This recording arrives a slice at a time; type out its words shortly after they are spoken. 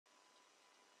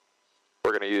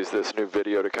we're going to use this new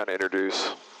video to kind of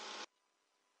introduce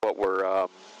what we're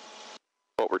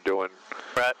doing.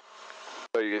 Right.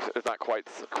 So it's not quite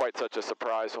such a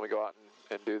surprise when we go out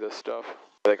and do this stuff.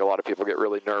 I think a lot of people get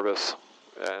really nervous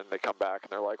and they come back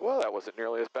and they're like, well, that wasn't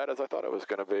nearly as bad as I thought it was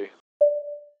going to be.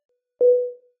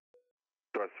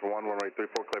 Thrust 1, runway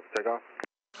 34, clear for takeoff.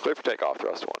 Clear for takeoff,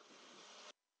 thrust 1.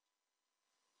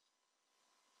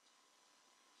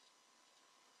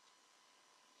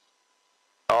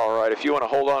 All right, if you want to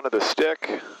hold on to the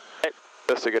stick,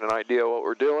 just to get an idea of what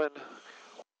we're doing,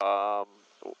 I'll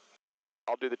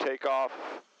do the takeoff,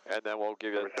 and then we'll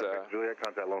give it. Juliet,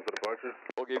 contact loan for departure.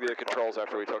 We'll give you the controls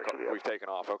after we've taken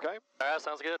off. Okay. All right,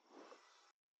 sounds good.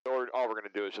 So all we're going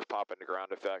to do is just pop into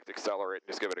ground effect, accelerate,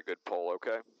 and just give it a good pull.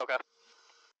 Okay. Okay.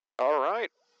 All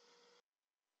right.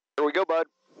 Here we go, bud.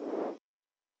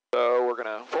 So we're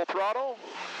gonna full throttle.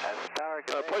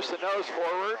 Push the nose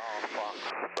forward.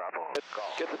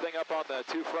 Get the thing up on the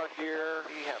 2 front gear.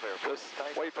 Just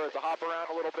wait for it to hop around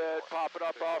a little bit. Pop it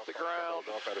up off the ground.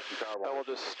 And we'll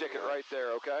just stick it right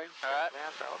there, okay? All right.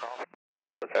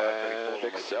 And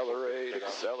accelerate,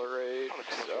 accelerate,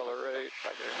 accelerate.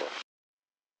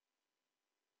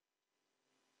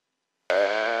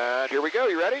 And here we go.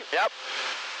 You ready? Yep.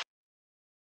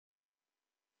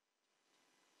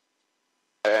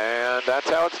 And that's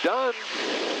how it's done.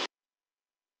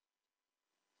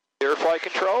 Your flight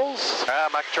controls.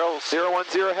 My controls.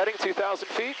 010 heading 2,000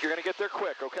 feet. You're going to get there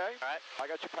quick, okay? All right. I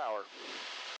got your power.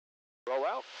 Roll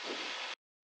out.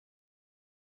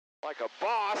 Like a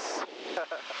boss.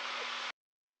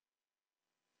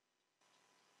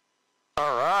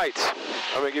 All right.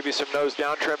 I'm going to give you some nose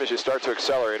down trim as you start to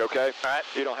accelerate, okay? All right.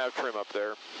 You don't have trim up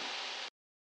there.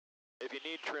 If you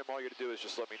need trim, all you got to do is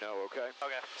just let me know, okay?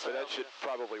 Okay. So that should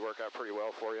probably work out pretty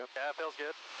well for you. Yeah, it feels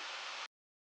good.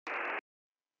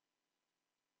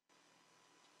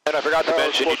 And I forgot to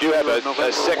mention, you do have a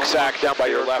 6-sack down by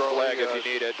your left leg if you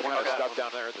need it. Kind of stuck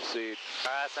down there in the seat.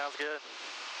 All right, sounds good.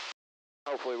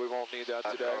 Hopefully we won't need that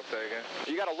today.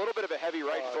 You got a little bit of a heavy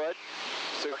right foot.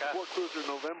 So Fort Cruiser,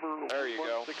 November. There you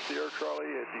go. 160 Air Trolley,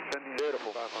 descending.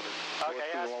 Beautiful. 500. Okay,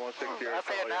 yeah. I was thinking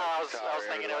now, I was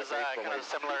thinking it was kind of a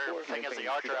similar thing as the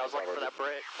Archer. I was looking for that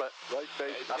break, but I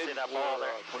see that ball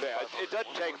there. Yeah, it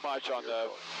doesn't take much on the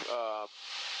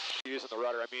using the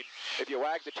rudder. I mean, if you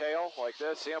wag the tail like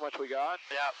this, see how much we got?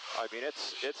 Yeah. I mean,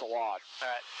 it's a lot. All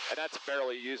right. And that's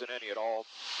barely using any at all.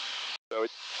 So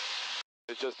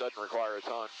it just doesn't require a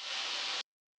ton.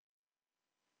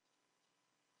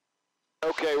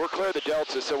 Okay, we're clear of the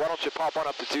Delta, so why don't you pop on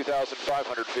up to 2,500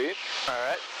 feet? All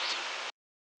right.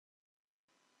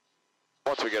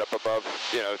 Once we get up above,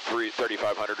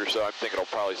 3,500 or so, I think it'll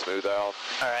probably smooth out.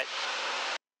 All right.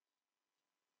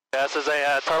 This is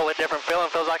a totally different feeling.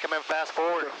 Feels like I'm in fast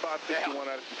forward. 561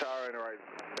 Addison Tower and right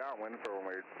downwind for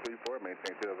runway 34,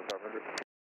 maintain 2,500.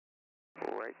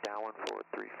 Right downwind for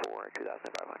 34 at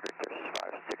 2,500, there's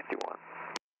 561.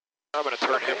 I'm going to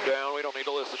turn him down. We don't need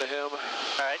to listen to him.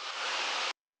 All right.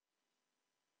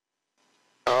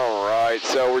 All right,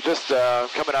 so we're just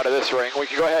coming out of this ring. We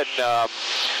can go ahead and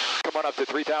come on up to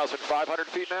 3,500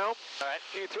 feet now. All right.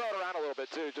 You can throw it around a little bit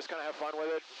too. Just kind of have fun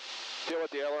with it. Feel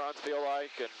what the ailerons feel like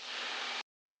and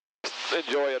just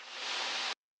enjoy it.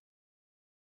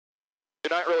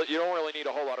 You don't really need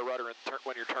a whole lot of rudder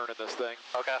when you're turning this thing.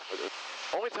 Okay.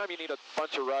 Only time you need a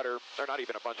bunch of rudder, or not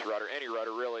even a bunch of rudder, any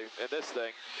rudder really, in this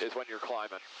thing is when you're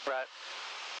climbing. Right.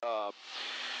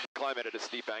 Climbing at a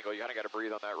steep angle, you kind of got to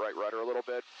breathe on that right rudder a little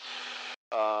bit.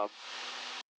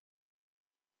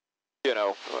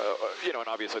 And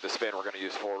obviously the spin, we're going to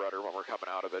use full rudder when we're coming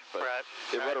out of it, but right.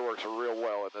 The rudder works real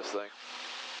well in this thing.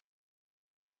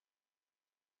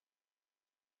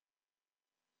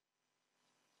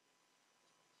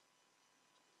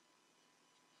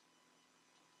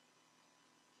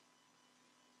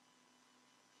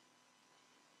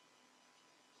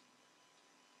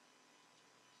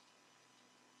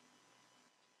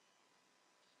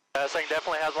 This thing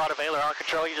definitely has a lot of aileron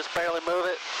control. You just barely move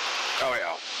it. Oh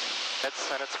yeah.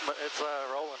 It's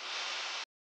rolling.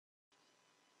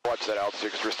 Watch that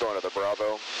altitude because we're still into the Bravo.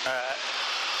 All right.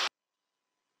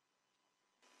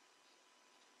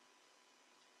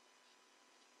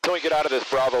 Until we get out of this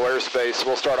Bravo airspace,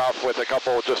 we'll start off with a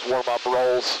couple just warm-up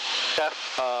rolls. Yeah.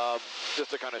 Just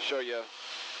to kind of show you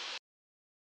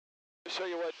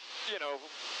what,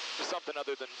 something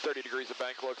other than 30 degrees of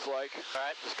bank looks like. All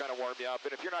right. Just kind of warm you up.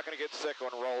 And if you're not going to get sick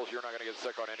on rolls, you're not going to get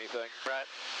sick on anything. Right.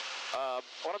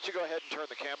 Why don't you go ahead and turn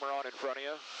the camera on in front of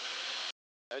you?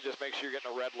 And just make sure you're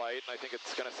getting a red light. And I think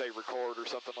it's going to say record or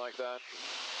something like that.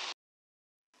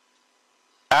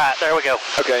 Alright, there we go.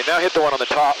 Okay, now hit the one on the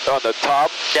top.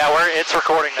 Yeah, it's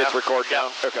recording now. It's recording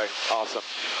now? Okay, awesome.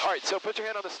 All right, so put your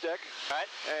hand on the stick. All right.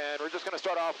 And we're just going to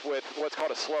start off with what's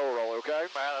called a slow roll, okay?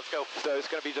 All right, let's go. So it's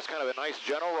going to be just kind of a nice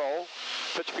gentle roll.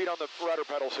 Put your feet on the rudder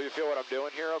pedal so you feel what I'm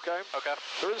doing here, okay? Okay.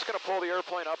 So we're just going to pull the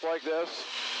airplane up like this.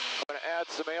 I'm going to add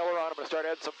some aileron. I'm going to start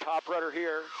adding some top rudder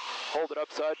here. Hold it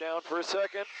upside down for a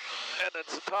second. And then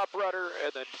some top rudder and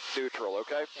then neutral,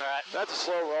 okay? All right. That's a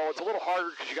slow roll. It's a little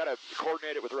harder because you got to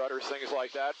coordinate it with rudders, things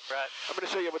like that. Right. I'm going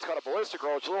to show you what's called a ballistic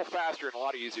roll. It's a little faster and a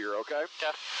lot easier, okay?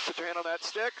 Yeah. Put your hand on that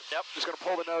stick. Yep. Just going to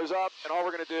pull the nose up, and all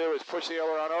we're going to do is push the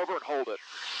aileron over and hold it.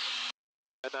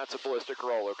 And that's a ballistic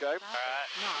roll, okay? All right.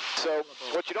 So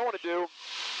what you don't want to do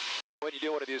when you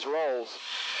do one of these rolls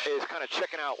is kind of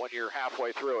chicken out when you're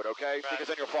halfway through it, okay? Right. Because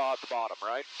then you'll fall out the bottom,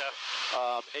 right?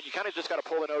 Yeah. And you kind of just got to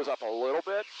pull the nose up a little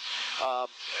bit.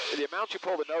 The amount you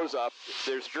pull the nose up,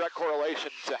 there's direct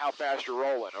correlation to how fast you're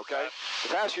rolling, okay? Right. The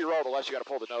faster you roll, the less you got to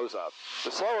pull the nose up.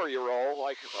 The slower you roll,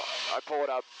 like I pull it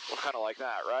up kind of like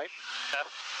that, right?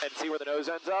 Yeah. And see where the nose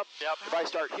ends up? Yep. If I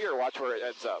start here, watch where it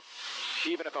ends up.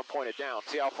 Even if I'm pointed down.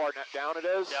 See how far down it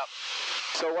is? Yep.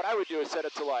 So what I would do is set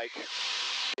it to like,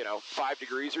 5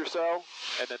 degrees or so,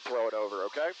 and then throw it over,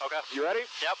 okay? Okay. You ready?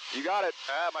 Yep. You got it.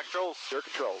 All right, my controls. Your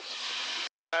controls.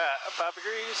 5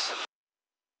 degrees.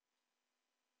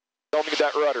 Don't get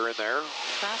that rudder in there.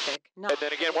 Traffic. No. And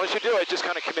then again, once you do it, just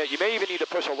kind of commit. You may even need to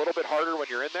push a little bit harder when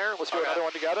you're in there. Let's do another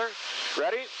one together.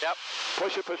 Ready? Yep.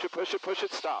 Push it, push it, push it, push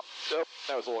it. Stop. Oh,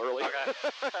 that was a little early. Okay.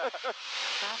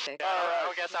 Traffic. Yeah, I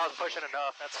don't guess I was pushing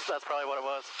enough. That's probably what it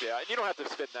was. Yeah, and you don't have to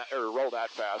spin that or roll that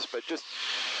fast, but just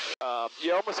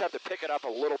you almost have to pick it up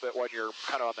a little bit when you're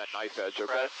kind of on that knife edge,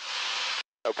 okay? Right.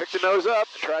 So pick the nose up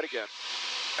and try it again.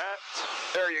 Right.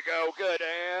 There you go, good,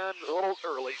 and a little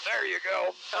early. There you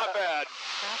go, not bad.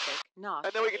 Traffic. Not.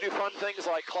 And then we can do fun things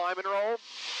like climb and roll.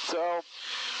 So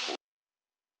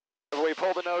if we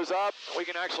pull the nose up, we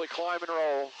can actually climb and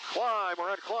roll. Climb, we're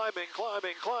on climbing,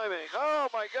 climbing, climbing. Oh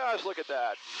my gosh, look at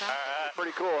that. All right.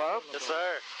 Pretty cool, huh? Yes,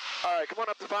 sir. All right, come on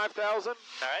up to 5,000. All right.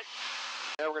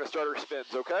 And we're going to start our spins,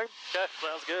 okay? Okay,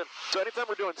 sounds good. So anytime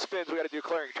we're doing spins, we got to do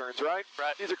clearing turns, right?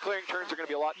 Right. These are clearing turns are going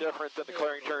to be a lot different than the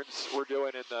clearing turns we're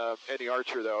doing in the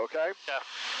Archer, though, okay? Yeah.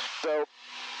 So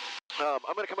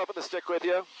I'm going to come up on the stick with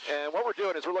you, and what we're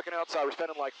doing is we're looking outside. We're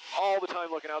spending like all the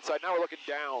time looking outside. Now we're looking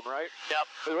down, right? Yep.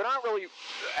 But we're not really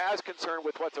as concerned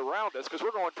with what's around us because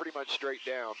we're going pretty much straight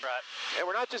down. Right. And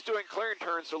we're not just doing clearing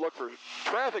turns to look for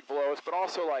traffic below us, but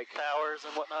also like Towers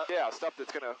and whatnot. yeah, stuff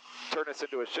that's going to turn us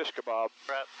into a shish kebab.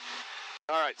 Right.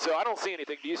 All right, so I don't see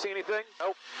anything. Do you see anything?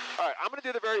 Nope. All right, I'm going to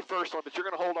do the very first one, but you're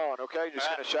going to hold on, okay? You're just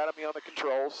going to shout at me on the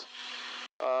controls.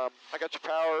 I got your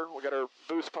power. We got our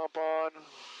boost pump on.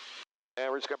 And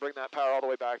we're just going to bring that power all the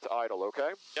way back to idle,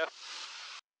 okay? Yeah.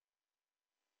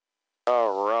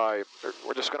 All right.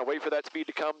 We're just going to wait for that speed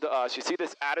to come to us. You see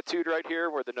this attitude right here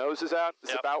where the nose is at?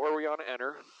 It's about where we want to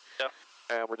enter. Yep.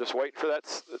 And we're just waiting for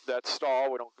that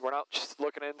stall. We're not just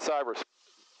looking inside.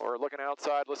 We're looking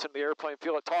outside, listening to the airplane,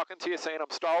 feel it talking to you, saying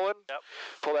I'm stalling. Yep.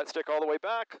 Pull Pull that stick all the way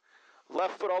back,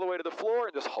 left foot all the way to the floor,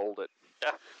 and just hold it.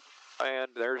 Yeah. And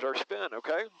there's our spin,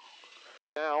 okay?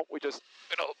 Now, we just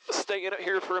stay in it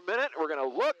here for a minute. We're going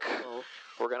to look,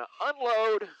 we're going to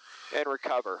unload, and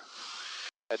recover.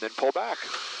 And then pull back.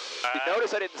 You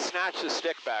notice I didn't snatch the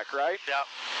stick back, right? Yeah.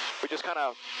 We just kind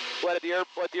of let the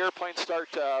airplane start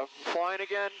flying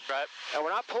again. Right. And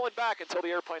we're not pulling back until the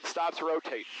airplane stops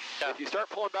rotating. Yeah. If you start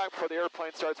pulling back before the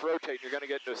airplane starts rotating, you're going to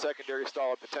get into a secondary stall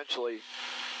and potentially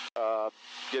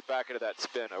get back into that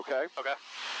spin, okay? Okay.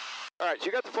 All right, so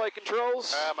you got the flight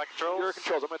controls? My controls. Your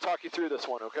controls. I'm going to talk you through this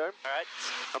one, okay? All right.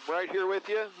 I'm right here with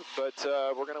you, but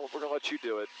we're gonna let you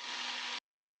do it.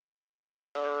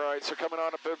 All right, so coming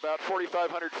on up at about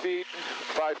 4,500 feet,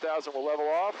 5,000 will level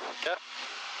off. Yeah.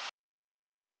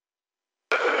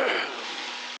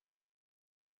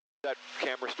 That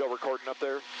camera still recording up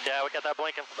there? Yeah, we got that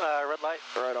blinking red light.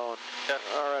 Right on. Yeah.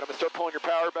 All right, I'm going to start pulling your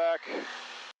power back.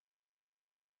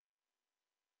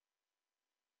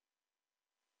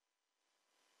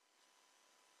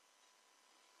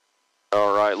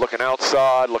 All right, looking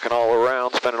outside, looking all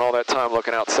around, spending all that time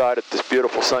looking outside at this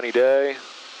beautiful sunny day.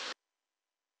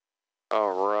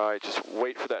 All right, just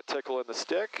wait for that tickle in the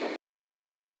stick.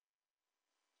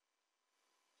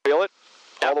 Feel it?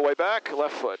 All the way back,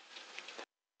 left foot.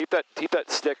 Keep that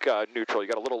stick neutral. You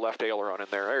got a little left aileron in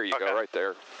there. There you go, right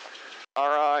there. All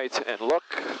right, and look,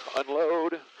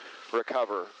 unload,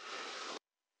 recover.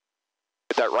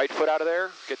 Get that right foot out of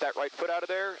there. Get that right foot out of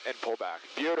there, and pull back.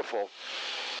 Beautiful.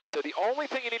 So the only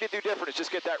thing you need to do different is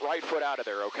just get that right foot out of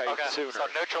there, okay? Sooner. So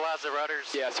neutralize the rudders.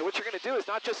 Yeah, so what you're going to do is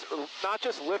not just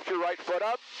lift your right foot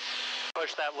up,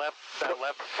 push that left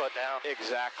foot down.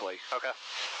 Exactly. Okay.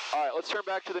 All right, let's turn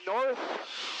back to the north.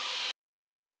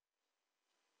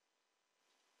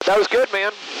 That was good,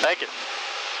 man. Thank you.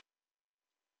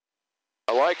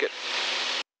 I like it.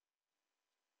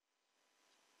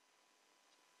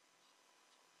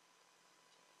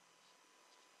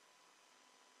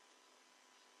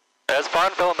 It's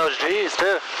fun filling those G's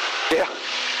too. Yeah.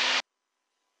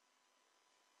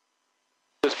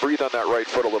 Just breathe on that right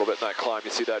foot a little bit in that climb.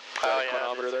 You see that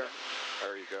chronometer there?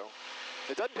 There you go.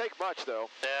 It doesn't take much though.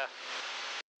 Yeah.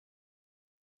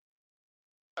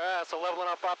 Alright, so leveling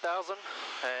up 5,000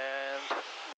 and...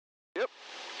 Yep.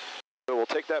 So we'll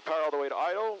take that power all the way to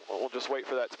idle. We'll just wait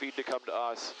for that speed to come to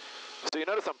us. So you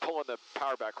notice I'm pulling the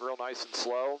power back real nice and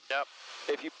slow. Yep.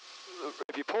 If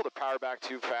you pull the power back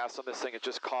too fast on this thing, it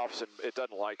just coughs and it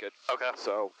doesn't like it. Okay.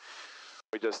 So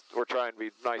we're trying to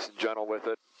be nice and gentle with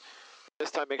it.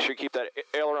 This time make sure you keep that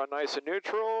aileron nice and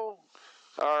neutral.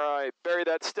 All right, bury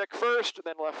that stick first and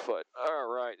then left foot. All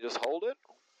right, just hold it.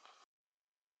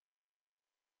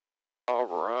 All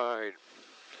right.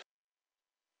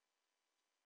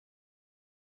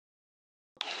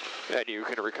 And you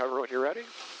can recover when you're ready.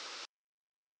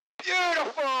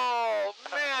 Beautiful!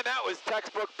 Man, that was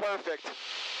textbook perfect.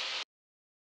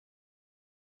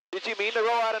 Did you mean to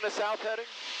roll out in the south heading?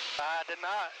 I did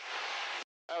not.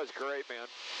 That was great, man.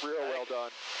 Real well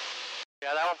done. Yeah,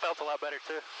 that one felt a lot better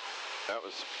too. That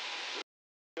was...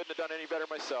 Couldn't have done any better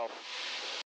myself.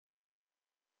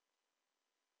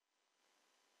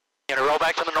 You gonna roll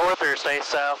back to the north or stay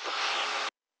south?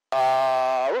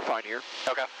 We're fine here.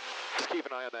 Okay. Just keep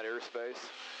an eye on that airspace.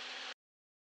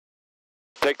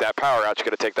 Take that power out, you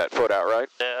gotta take that foot out, right?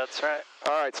 Yeah, that's right.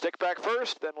 All right, stick back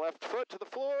first, then left foot to the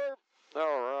floor.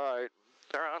 All right.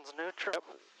 Aileron's neutral. Yep.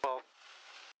 Well,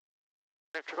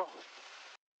 neutral.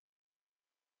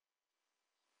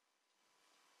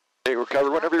 You recover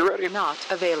whenever you're ready. Not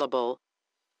available.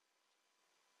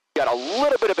 Got a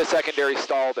little bit of a secondary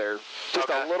stall there. Just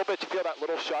okay. a little bit. You feel that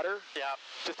little shudder? Yeah.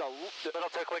 Just a little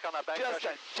too quick on that back pressure?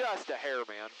 Just a hair,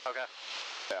 man. Okay.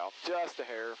 Yeah, just a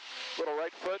hair. Little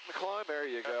right foot in the climb. There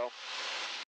you go.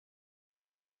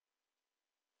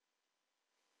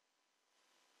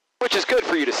 Which is good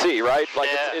for you to see, right? Like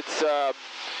yeah. it's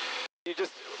you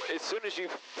just as soon as you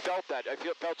felt that,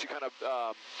 felt you kind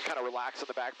of relax in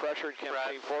the back pressure and came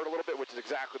forward a little bit, which is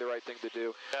exactly the right thing to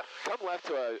do. Yeah. Come left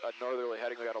to a northerly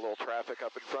heading. We got a little traffic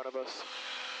up in front of us.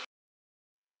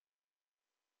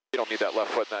 You don't need that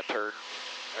left foot in that turn.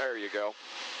 There you go.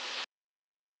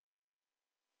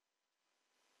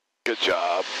 Good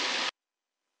job.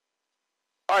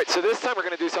 All right, so this time we're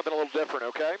going to do something a little different,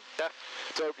 okay? Yeah.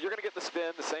 So you're going to get the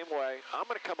spin the same way. I'm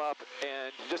going to come up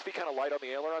and just be kind of light on the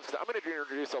ailerons. I'm going to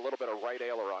introduce a little bit of right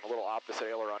aileron, a little opposite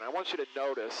aileron. I want you to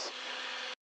notice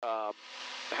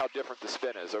how different the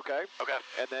spin is, okay? Okay.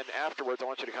 And then afterwards, I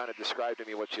want you to kind of describe to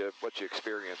me what you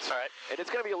experience. All right. And it's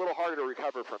going to be a little harder to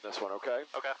recover from this one, okay?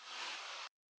 Okay.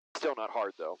 Still not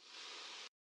hard, though.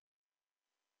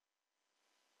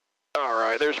 All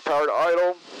right, there's power to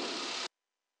idle.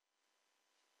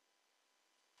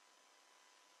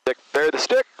 Bury the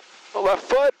stick, the left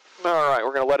foot. All right,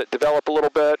 we're going to let it develop a little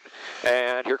bit.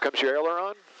 And here comes your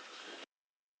aileron.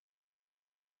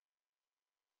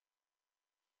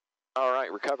 All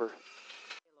right, recover.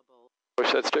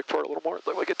 Push that stick forward a little more.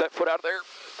 Let me get that foot out of there.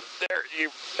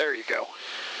 There you go.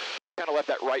 Kind of left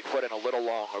that right foot in a little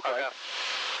long, okay?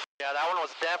 Yeah, that one was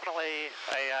definitely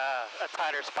a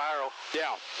tighter spiral.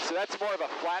 Yeah, so that's more of a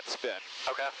flat spin.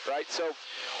 Okay. Right. So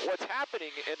what's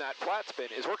happening in that flat spin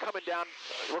is we're coming down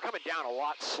a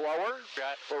lot slower.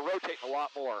 Right. We're rotating a lot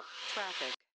more.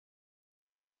 Traffic.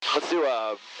 Let's do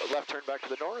a left turn back to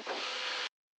the north.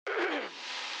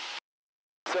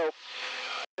 So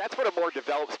that's what a more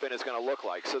developed spin is going to look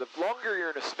like. So the longer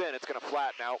you're in a spin, it's going to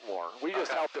flatten out more. We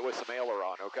just helped it with some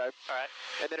aileron, okay? All right.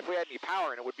 And then if we had any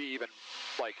power in it, would be even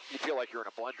like, you feel like you're in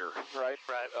a blender, right?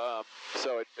 Right.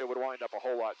 So it would wind up a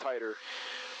whole lot tighter.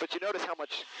 But you notice how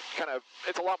much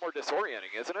it's a lot more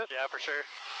disorienting, isn't it? Yeah, for sure.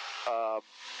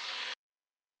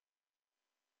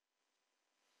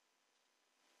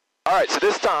 All right, so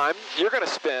this time, you're going to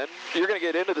spin, you're going to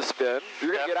get into the spin,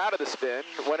 you're going to get out of the spin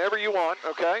whenever you want,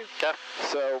 okay? Okay.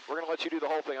 So we're going to let you do the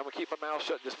whole thing. I'm going to keep my mouth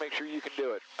shut and just make sure you can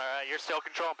do it. All right, you're still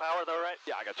controlling power though, right?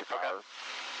 Yeah, I got your power. Okay.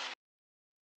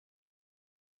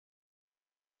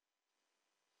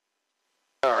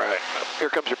 All right, here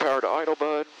comes your power to idle,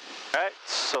 bud. All right,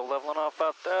 so leveling off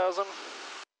 5,000.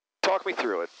 Talk me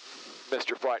through it,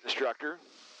 Mr. Flight Instructor.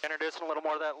 Introducing a little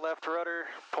more of that left rudder,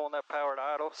 pulling that power to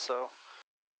idle, so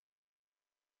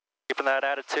keeping that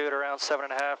attitude around 7.5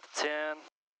 to 10.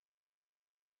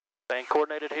 Staying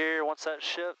coordinated here. Once that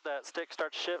stick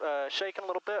starts shaking a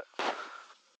little bit.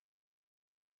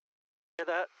 Hear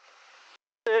that?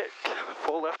 Stick.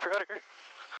 Full left rudder.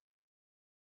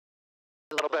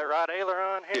 A little bit right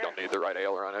aileron here. You don't need the right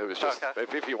aileron. It was just,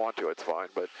 if you want to, it's fine,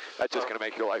 but that's just going to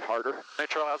make your life harder.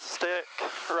 Neutralize the stick,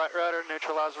 right rudder,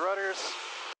 neutralize rudders,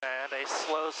 and a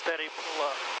slow, steady pull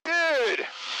up. Dude!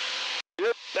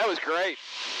 Yep, that was great.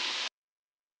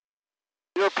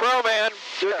 You're a pro, man.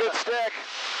 You're a good stick.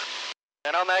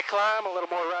 And on that climb, a little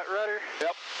more right rudder.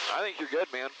 Yep, I think you're good,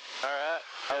 man. All right.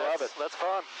 I love it. That's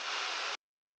fun.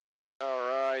 All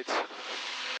right.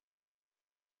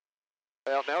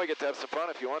 Well, now we get to have some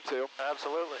fun if you want to.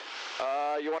 Absolutely.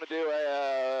 You want to do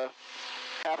a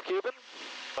half Cuban?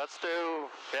 Let's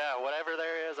do, whatever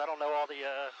there is. I don't know all the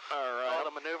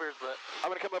maneuvers, but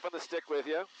I'm going to come up on the stick with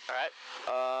you. All right.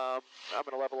 I'm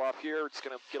going to level off here. We're just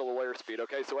going to get a little airspeed,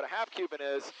 okay? So what a half Cuban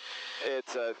is,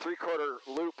 it's a 3/4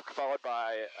 loop followed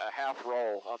by a half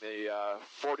roll on the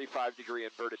 45-degree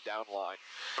inverted down line.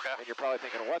 Okay. And you're probably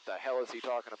thinking, what the hell is he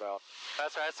talking about?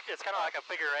 That's right. It's kind of like a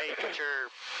figure eight, but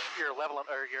you're leveling,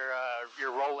 or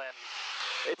you're rolling.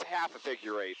 It's half a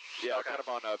figure eight. Yeah, kind of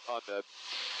on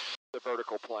the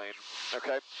vertical plane,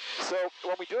 okay? So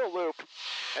when we do a loop,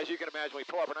 as you can imagine, we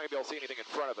pull up, we're not going to be able to see anything in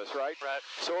front of us, right? Right.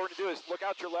 So what we're going to do is look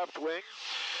out your left wing,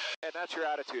 and that's your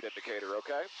attitude indicator,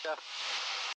 okay? Yeah.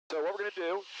 So what we're going to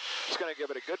do, just going to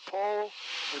give it a good pull.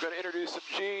 We're going to introduce some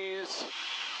G's.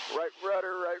 Right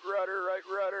rudder, right rudder, right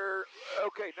rudder.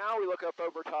 Okay, now we look up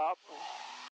over top.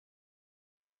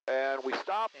 And we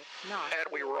stop, and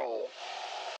we roll.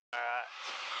 All right.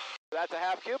 That's a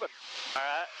half Cuban. All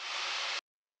right.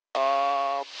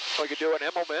 We could do an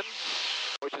Immelman,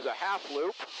 which is a half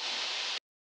loop.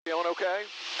 Feeling okay?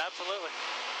 Absolutely.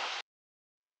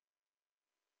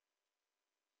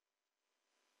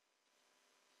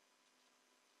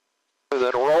 And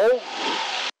then roll.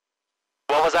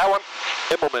 What was that one?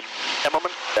 Immelman.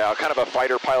 Immelman? Yeah, kind of a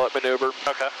fighter pilot maneuver.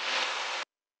 Okay.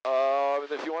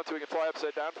 And if you want to, we can fly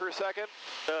upside down for a second.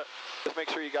 Just make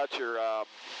sure you got your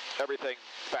everything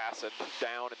fastened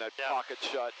down and that pocket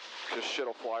shut, because shit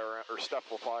will fly around, or stuff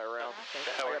will fly around.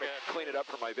 I gotta clean it up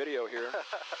for my video here.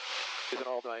 Using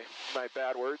all my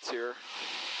bad words here.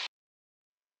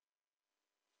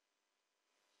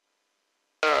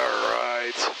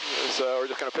 Alright, so we're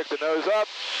just gonna pick the nose up,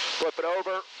 flip it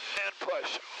over, and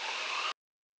push.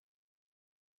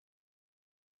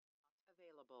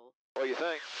 Available. What do you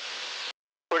think?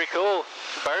 Pretty cool.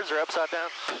 The birds are upside down.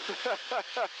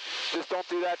 Just don't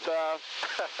do that.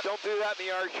 Don't do that in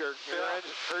the Archer.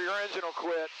 Your engine will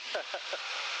quit.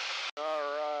 All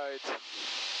right.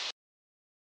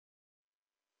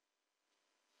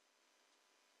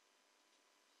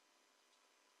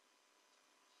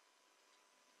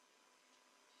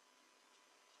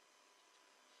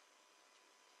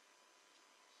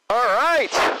 All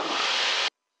right.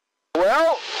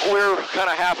 Well, we're kind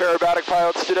of half aerobatic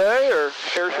pilots today, or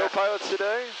air show pilots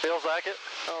today. Feels like it.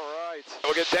 All right.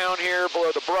 We'll get down here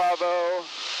below the Bravo,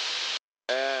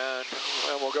 and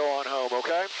we'll go on home,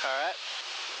 okay? All right.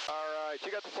 All right.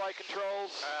 You got the flight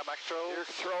controls? My controls. Your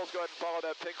controls, go ahead and follow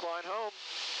that pink line home.